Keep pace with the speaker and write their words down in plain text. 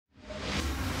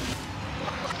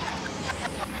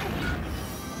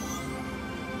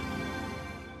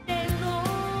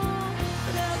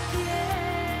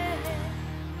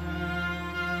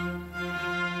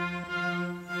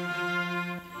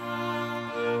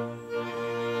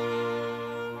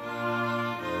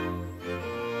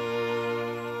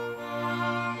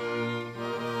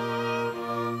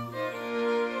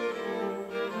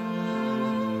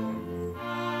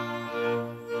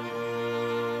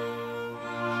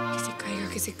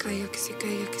se caiga, que se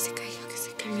caiga, que se caiga, que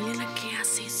se caiga. Emiliana, ¿qué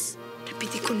haces?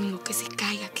 Repite conmigo, que se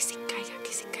caiga, que se caiga,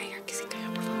 que se caiga, que se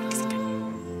caiga, por favor, que se caiga.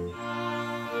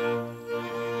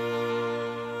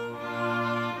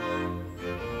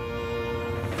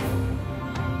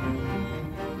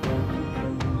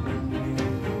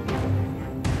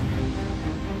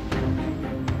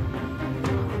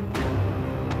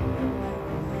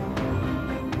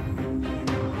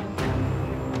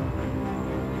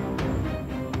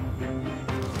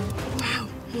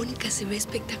 Mónica se ve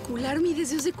espectacular. Mi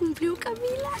deseo se cumplió,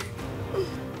 Camila.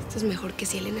 Esto es mejor que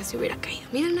si Elena se hubiera caído.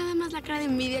 Mira nada más la cara de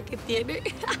envidia que tiene.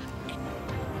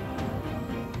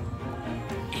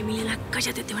 Emiliana,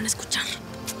 cállate, te van a escuchar.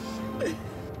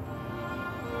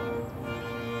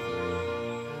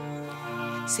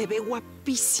 Se ve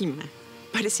guapísima.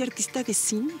 Parece artista de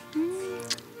cine.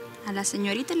 A la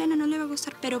señorita Elena no le va a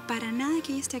gustar, pero para nada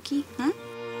que ella esté aquí, ¿eh?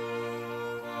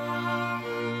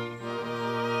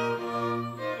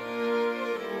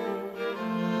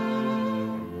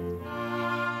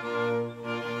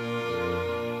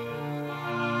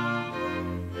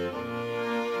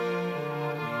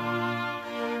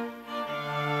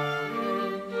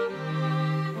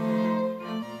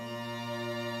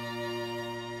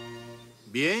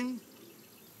 Bien,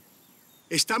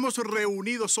 estamos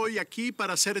reunidos hoy aquí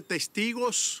para ser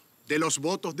testigos de los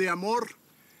votos de amor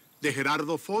de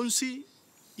Gerardo Fonsi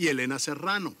y Elena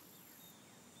Serrano.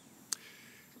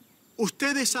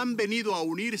 Ustedes han venido a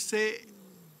unirse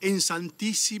en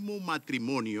santísimo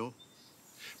matrimonio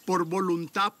por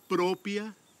voluntad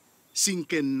propia, sin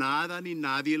que nada ni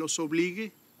nadie los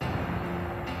obligue.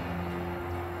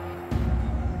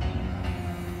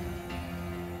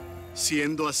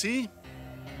 Siendo así,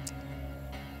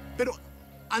 pero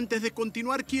antes de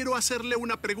continuar, quiero hacerle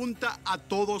una pregunta a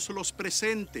todos los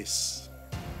presentes.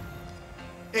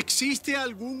 ¿Existe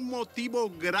algún motivo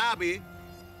grave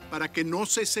para que no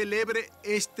se celebre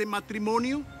este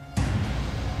matrimonio?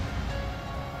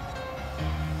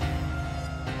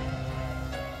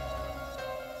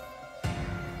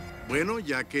 Bueno,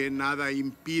 ya que nada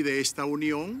impide esta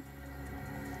unión,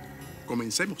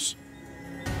 comencemos.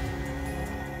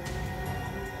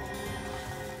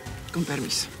 Con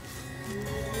permiso.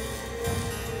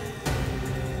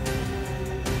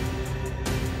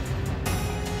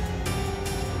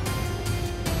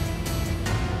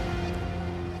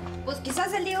 Pues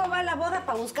quizás el Diego va a la boda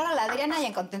para buscar a la Adriana y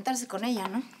a contentarse con ella,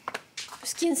 ¿no?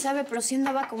 Pues quién sabe, pero sí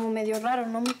andaba como medio raro,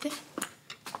 ¿no, Mite?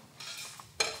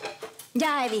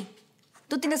 Ya, Eddie.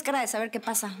 Tú tienes cara de saber qué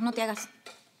pasa. No te hagas.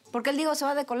 ¿Por qué el Diego se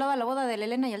va de colado a la boda de la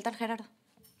Elena y el tal Gerardo?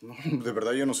 No, de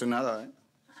verdad yo no sé nada, ¿eh?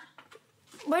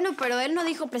 Bueno, pero él no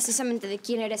dijo precisamente de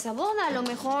quién era esa boda. A lo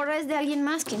mejor es de alguien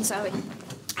más, quién sabe.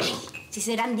 Si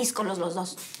serán díscolos los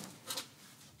dos.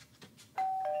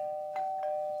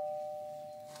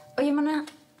 Oye, mana,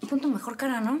 pon tu mejor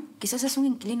cara, ¿no? Quizás es un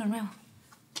inquilino nuevo.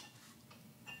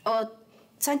 O,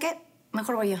 ¿saben qué?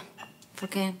 Mejor voy yo.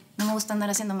 Porque no me gusta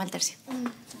andar haciendo mal tercio.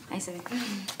 Ahí se ve.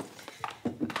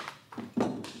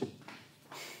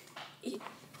 Y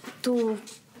tú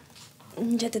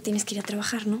ya te tienes que ir a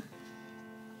trabajar, ¿no?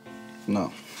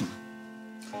 No.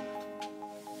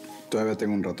 Todavía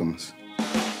tengo un rato más.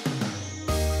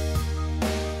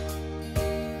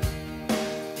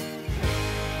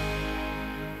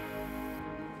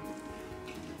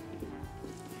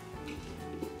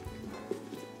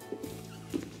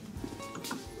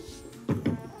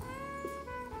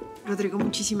 Rodrigo,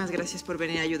 muchísimas gracias por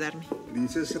venir a ayudarme.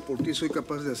 Princesa, por ti soy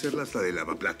capaz de hacerla hasta de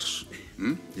lavaplatos.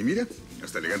 Y mira,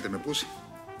 hasta elegante me puse.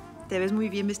 Te ves muy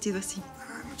bien vestido así.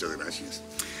 Muchas gracias.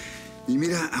 Y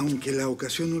mira, aunque la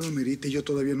ocasión no lo merite, yo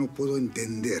todavía no puedo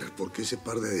entender por qué ese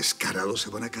par de descarados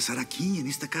se van a casar aquí, en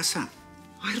esta casa.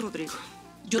 Ay, Rodrigo,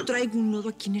 yo traigo un nudo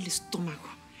aquí en el estómago.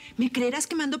 ¿Me creerás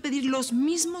que mandó pedir los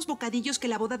mismos bocadillos que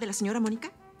la boda de la señora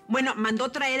Mónica? Bueno,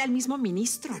 mandó traer al mismo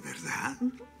ministro. ¿De verdad?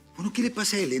 Bueno, ¿qué le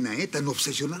pasa a Elena, ¿Tan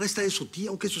obsesionada está de su tía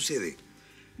o qué sucede?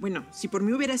 Bueno, si por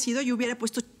mí hubiera sido, yo hubiera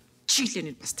puesto chile en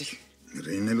el pastel.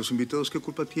 Reina, ¿los invitados qué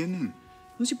culpa tienen?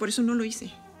 No, si por eso no lo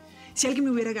hice. Si alguien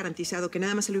me hubiera garantizado que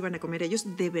nada más se lo iban a comer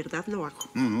ellos, de verdad lo hago.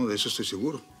 No, de eso estoy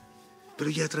seguro. Pero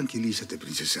ya tranquilízate,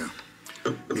 princesa.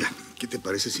 Mira, ¿qué te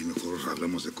parece si mejor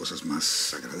hablamos de cosas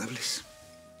más agradables?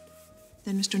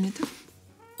 ¿De nuestro nieto?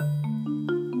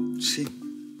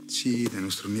 Sí, de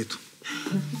nuestro nieto.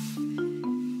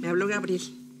 Me habló Gabriel,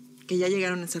 que ya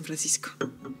llegaron a San Francisco.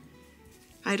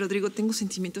 Ay, Rodrigo, tengo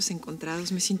sentimientos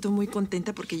encontrados. Me siento muy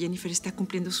contenta porque Jennifer está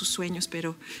cumpliendo sus sueños,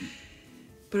 pero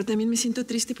también me siento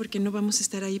triste porque no vamos a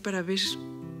estar ahí para ver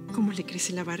cómo le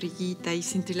crece la barriguita y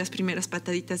sentir las primeras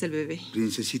pataditas del bebé.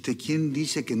 Princesita, ¿quién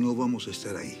dice que no vamos a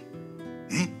estar ahí?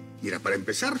 Mira, para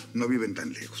empezar, no viven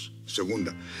tan lejos.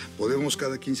 Segunda, podemos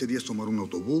cada 15 días tomar un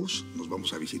autobús, nos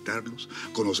vamos a visitarlos,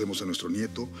 conocemos a nuestro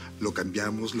nieto, lo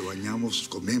cambiamos, lo bañamos,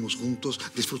 comemos juntos,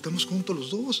 disfrutamos juntos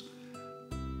los dos.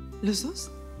 ¿Los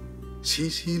dos?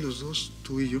 Sí, los dos,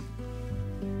 tú y yo.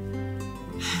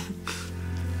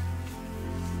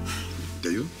 ¿Te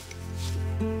ayudo?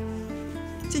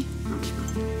 Sí.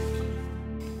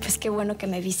 Pues qué bueno que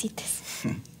me visites.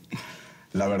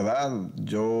 La verdad,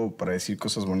 yo para decir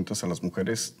cosas bonitas a las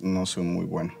mujeres no soy muy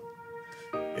bueno.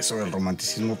 Eso del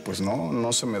romanticismo, pues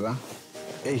no se me da.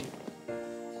 Ey,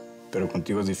 pero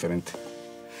contigo es diferente.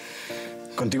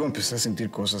 Contigo empecé a sentir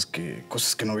cosas que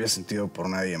no había sentido por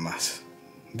nadie más.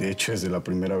 De hecho, desde la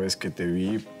primera vez que te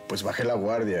vi, pues bajé la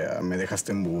guardia, me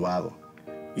dejaste embobado.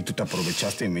 Y tú te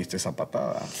aprovechaste y me diste esa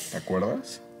patada, ¿te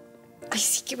acuerdas? Ay,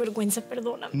 sí, qué vergüenza,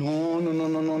 perdóname. No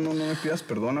me pidas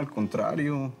perdón, al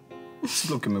contrario. Eso es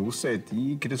lo que me gusta de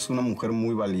ti, que eres una mujer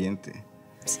muy valiente.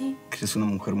 Sí. Que eres una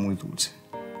mujer muy dulce.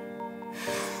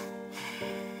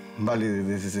 Vale,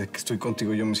 desde que estoy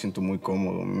contigo yo me siento muy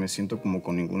cómodo, me siento como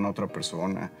con ninguna otra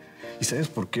persona. ¿Y sabes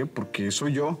por qué? Porque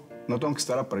soy yo. No tengo que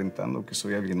estar aparentando que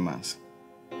soy alguien más.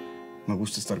 Me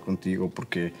gusta estar contigo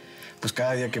porque, pues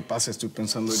cada día que pasa estoy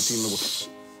pensando en ti.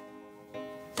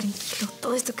 Tranquilo,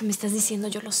 todo esto que me estás diciendo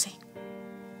yo lo sé.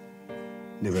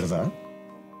 ¿De verdad?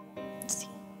 Sí.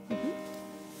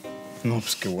 No,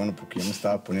 pues qué bueno, porque yo me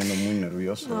estaba poniendo muy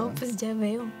nervioso. No, ¿eh? pues ya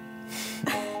veo.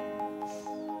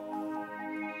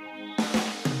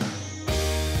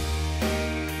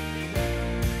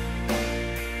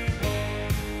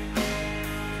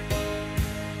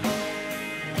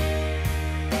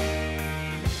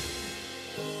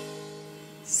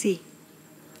 Sí,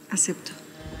 acepto.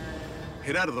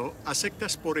 Gerardo,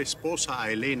 aceptas por esposa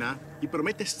a Elena y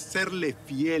prometes serle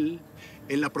fiel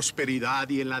en la prosperidad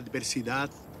y en la adversidad,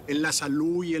 en la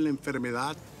salud y en la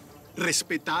enfermedad,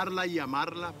 respetarla y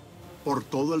amarla por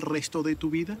todo el resto de tu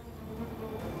vida.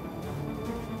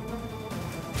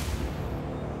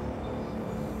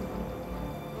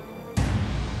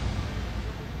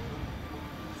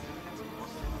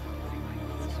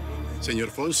 Señor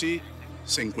Fonsi,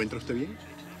 ¿se encuentra usted bien?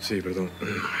 Sí, perdón.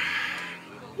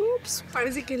 Ups,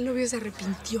 parece que el novio se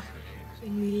arrepintió.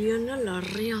 Emiliano la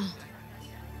rió.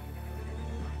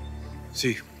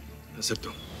 Sí,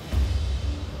 acepto.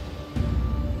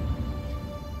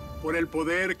 Por el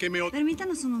poder que me...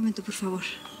 Permítanos un momento, por favor.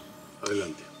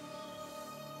 Adelante.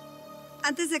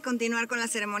 Antes de continuar con la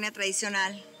ceremonia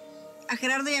tradicional, a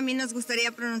Gerardo y a mí nos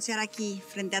gustaría pronunciar aquí,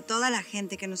 frente a toda la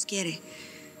gente que nos quiere,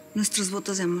 nuestros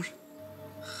votos de amor.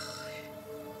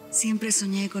 Siempre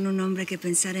soñé con un hombre que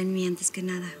pensara en mí antes que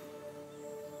nada.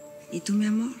 Y tú, mi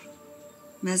amor,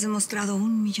 me has demostrado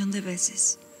 1.000.000 de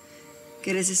veces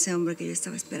que eres ese hombre que yo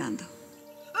estaba esperando.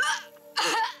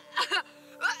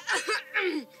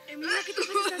 Emilia, ¿qué te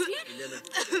pasa? ¿Estás bien?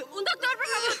 Un doctor, por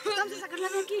favor. Vamos a sacarla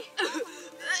de aquí.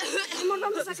 Amor,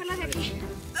 vamos a sacarla de aquí.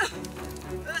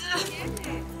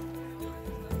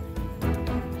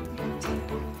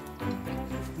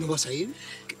 ¿No vas a ir?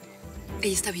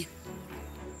 Ella está bien.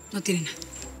 No tiene nada.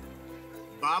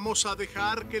 Vamos a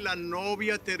dejar que la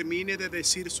novia termine de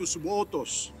decir sus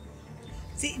votos.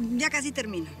 Sí, ya casi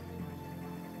termino.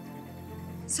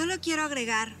 Solo quiero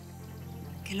agregar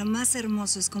que lo más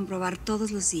hermoso es comprobar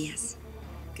todos los días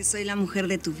que soy la mujer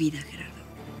de tu vida, Gerardo.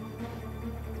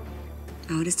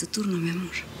 Ahora es tu turno, mi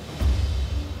amor.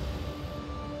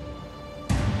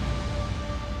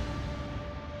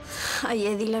 Ay,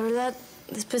 Eddie, la verdad,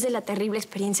 después de la terrible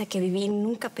experiencia que viví,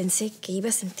 nunca pensé que iba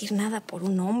a sentir nada por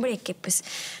un hombre, que pues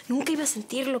nunca iba a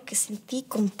sentir lo que sentí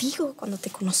contigo cuando te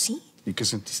conocí. ¿Y qué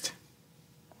sentiste?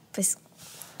 Pues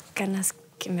ganas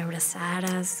que me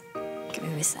abrazaras, que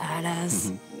me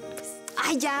besaras. Pues,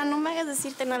 ay, ya, no me hagas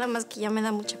decirte nada más que ya me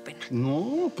da mucha pena.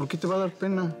 No, ¿por qué te va a dar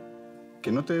pena?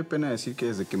 Que no te dé pena decir que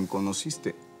desde que me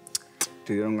conociste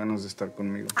te dieron ganas de estar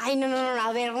conmigo. Ay, no,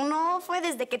 a ver, no fue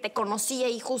desde que te conocí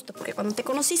ahí justo, porque cuando te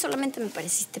conocí solamente me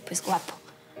pareciste, pues, guapo.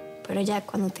 Pero ya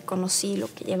cuando te conocí,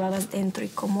 lo que llevabas dentro y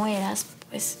cómo eras,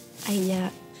 pues, ahí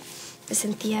ya me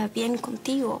sentía bien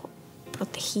contigo,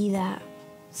 protegida,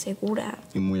 segura.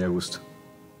 Y muy a gusto.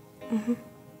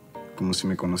 Como si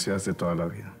me conocieras de toda la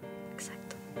vida.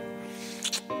 Exacto.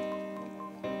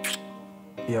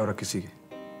 ¿Y ahora qué sigue?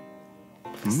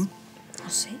 Pues, no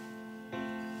sé.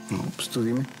 No, pues tú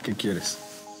dime, ¿qué quieres?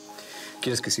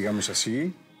 ¿Quieres que sigamos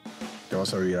así? ¿Te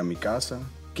vas a vivir a mi casa?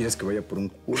 ¿Quieres que vaya por un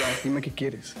cura? Dime qué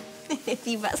quieres.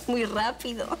 Y vas muy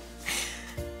rápido.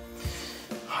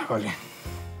 Ay, vale.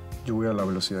 Yo voy a la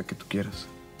velocidad que tú quieras.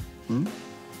 ¿Mm?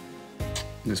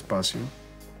 Despacio.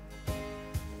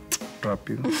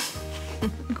 Rápido.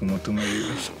 Como tú me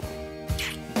digas.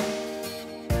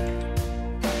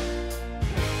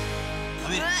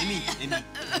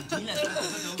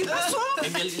 ¿Qué pasó?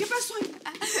 ¿Qué pasó?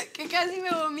 Que casi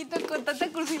me vomito con tanta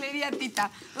cursilería,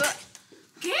 tita.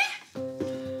 ¿Qué?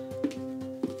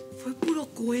 ¿Fue puro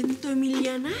cuento,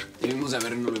 Emiliana? Debimos de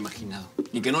habernos lo imaginado.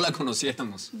 Y que no la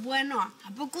conociéramos. Bueno,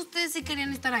 ¿a poco ustedes sí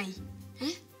querían estar ahí?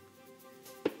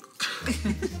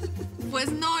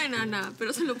 Pues no, enana,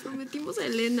 pero se lo prometimos a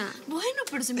Elena. Bueno,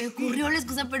 pero se me ocurrió la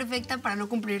excusa perfecta para no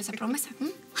cumplir esa promesa.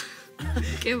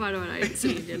 Qué bárbara eres,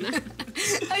 Elena.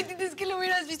 Ay, tita, es que lo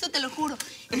hubieras visto, te lo juro.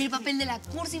 En el papel de la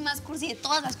cursi más cursi de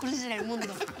todas las cursis en el mundo.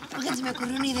 Oigan, se me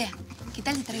ocurrió una idea. ¿Qué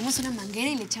tal si traemos una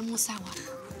manguera y le echamos agua?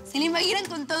 ¿Se le imaginan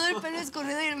con todo el pelo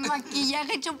escurrido y el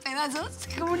maquillaje hecho pedazos?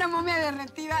 Como una momia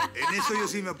derretida. En eso yo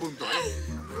sí me apunto.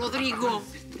 Rodrigo.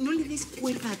 No le des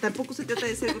cuerda, tampoco se trata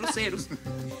de ser groseros.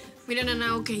 Mira,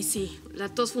 nana, ok, sí. La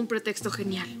tos fue un pretexto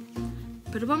genial.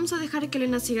 Pero vamos a dejar que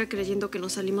Elena siga creyendo que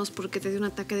nos salimos porque te dio un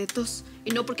ataque de tos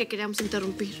y no porque queríamos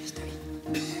interrumpir. Está bien.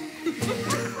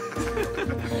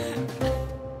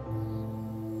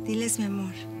 Diles, mi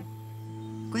amor.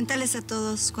 Cuéntales a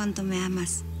todos cuánto me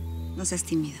amas. No seas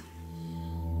tímido.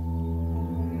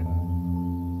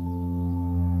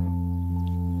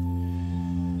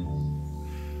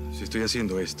 Si estoy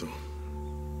haciendo esto,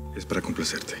 es para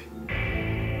complacerte.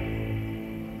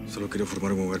 Solo quiero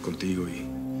formar un hogar contigo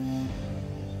y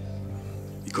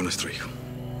con nuestro hijo.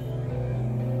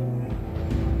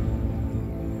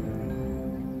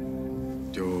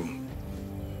 Yo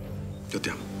te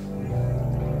amo.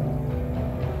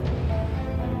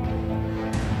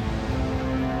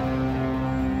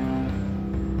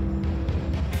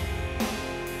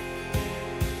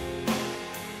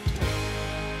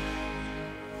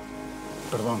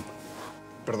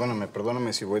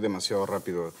 Perdóname si voy demasiado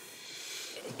rápido.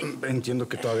 Entiendo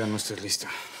que todavía no estés lista.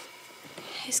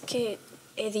 Es que,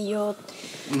 Eddie, yo...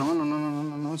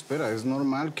 No, espera. Es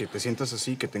normal que te sientas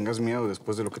así, que tengas miedo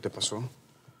después de lo que te pasó.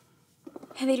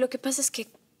 Eddie, lo que pasa es que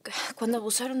cuando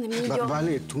abusaron de mí,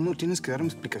 Vale, tú no tienes que darme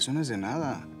explicaciones de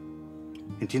nada.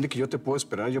 Entiende que yo te puedo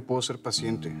esperar, yo puedo ser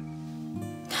paciente.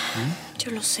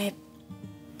 Yo lo sé,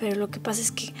 pero lo que pasa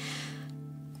es que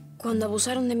cuando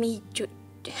abusaron de mí, yo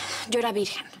era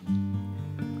virgen.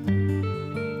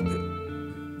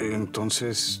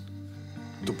 Entonces,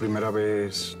 ¿tu primera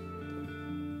vez?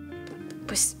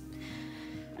 Pues,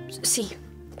 sí.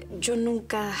 Yo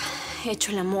nunca he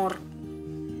hecho el amor.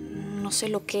 No sé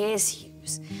lo que es y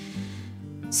pues,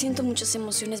 siento muchas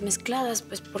emociones mezcladas,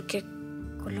 pues porque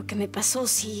con lo que me pasó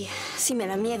sí me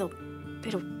da miedo.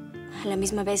 Pero a la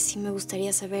misma vez sí me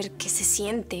gustaría saber qué se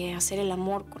siente hacer el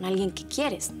amor con alguien que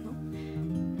quieres, ¿no?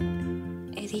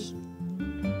 Eddie,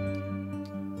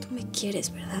 tú me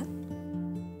quieres, ¿verdad?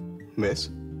 ¿Ves?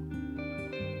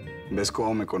 ¿Ves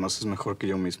cómo me conoces mejor que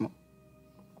yo mismo?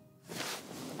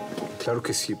 Claro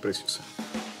que sí, preciosa.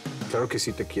 Claro que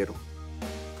sí te quiero.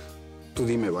 Tú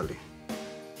dime, vale.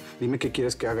 Dime qué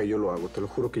quieres que haga y yo lo hago. Te lo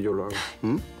juro que yo lo hago.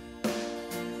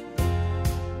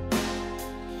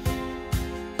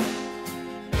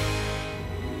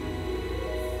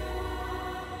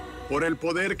 Por el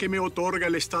poder que me otorga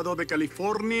el Estado de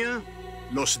California,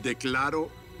 los declaro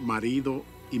marido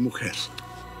y mujer.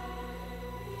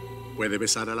 Puede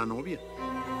besar a la novia.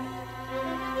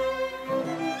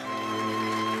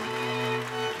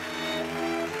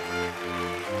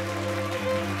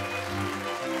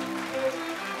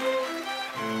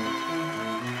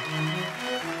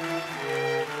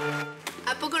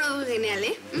 ¿A poco no fue genial,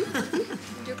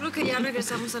 Yo creo que ya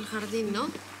regresamos al jardín, ¿no?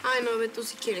 Ay, no, ve tú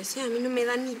si quieres, A mí no me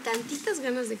dan ni tantitas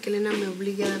ganas de que Elena me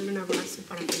obligue a darle un abrazo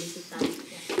para felicitarla.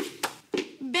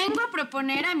 Vengo a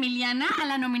proponer a Emiliana a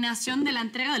la nominación de la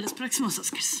entrega de los próximos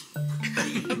Oscars.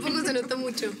 ¿A poco se notó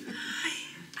mucho?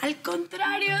 Al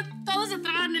contrario, todos se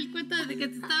tragaron el cuento desde que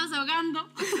te estabas ahogando.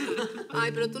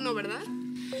 Ay, pero tú no, ¿verdad?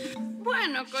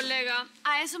 Bueno, colega,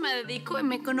 a eso me dedico y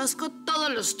me conozco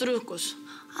todos los trucos.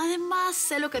 Además,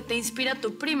 sé lo que te inspira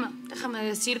tu prima. Déjame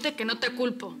decirte que no te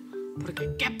culpo. Porque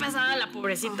qué pesada la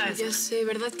pobrecita esa. Ya sé,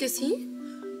 ¿verdad que sí?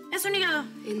 Es un hígado.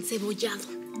 Encebollado.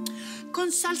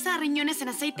 Con salsa de riñones en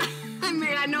aceite. Ay,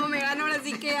 me ganó. Ahora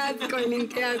sí, qué asco, Elin,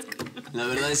 qué asco. La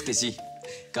verdad es que sí.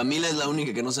 Camila es la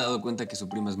única que no se ha dado cuenta que su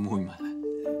prima es muy mala.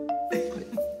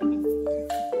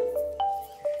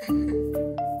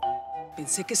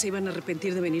 Pensé que se iban a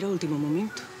arrepentir de venir a último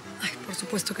momento. Ay, por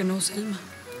supuesto que no, Selma.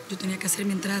 Yo tenía que hacer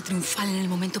mi entrada triunfal en el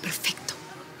momento perfecto.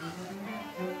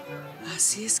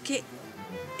 Así es que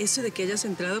eso de que hayas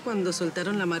entrado cuando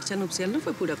soltaron la marcha nupcial no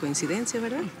fue pura coincidencia,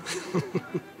 ¿verdad?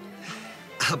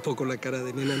 ¿A poco la cara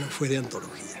de nena no fue de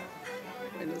antología?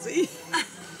 Bueno, sí.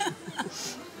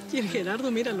 Y el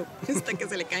Gerardo, míralo, hasta que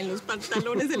se le caen los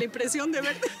pantalones de la impresión de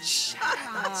verte.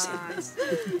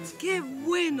 Qué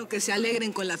bueno que se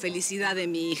alegren con la felicidad de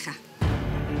mi hija.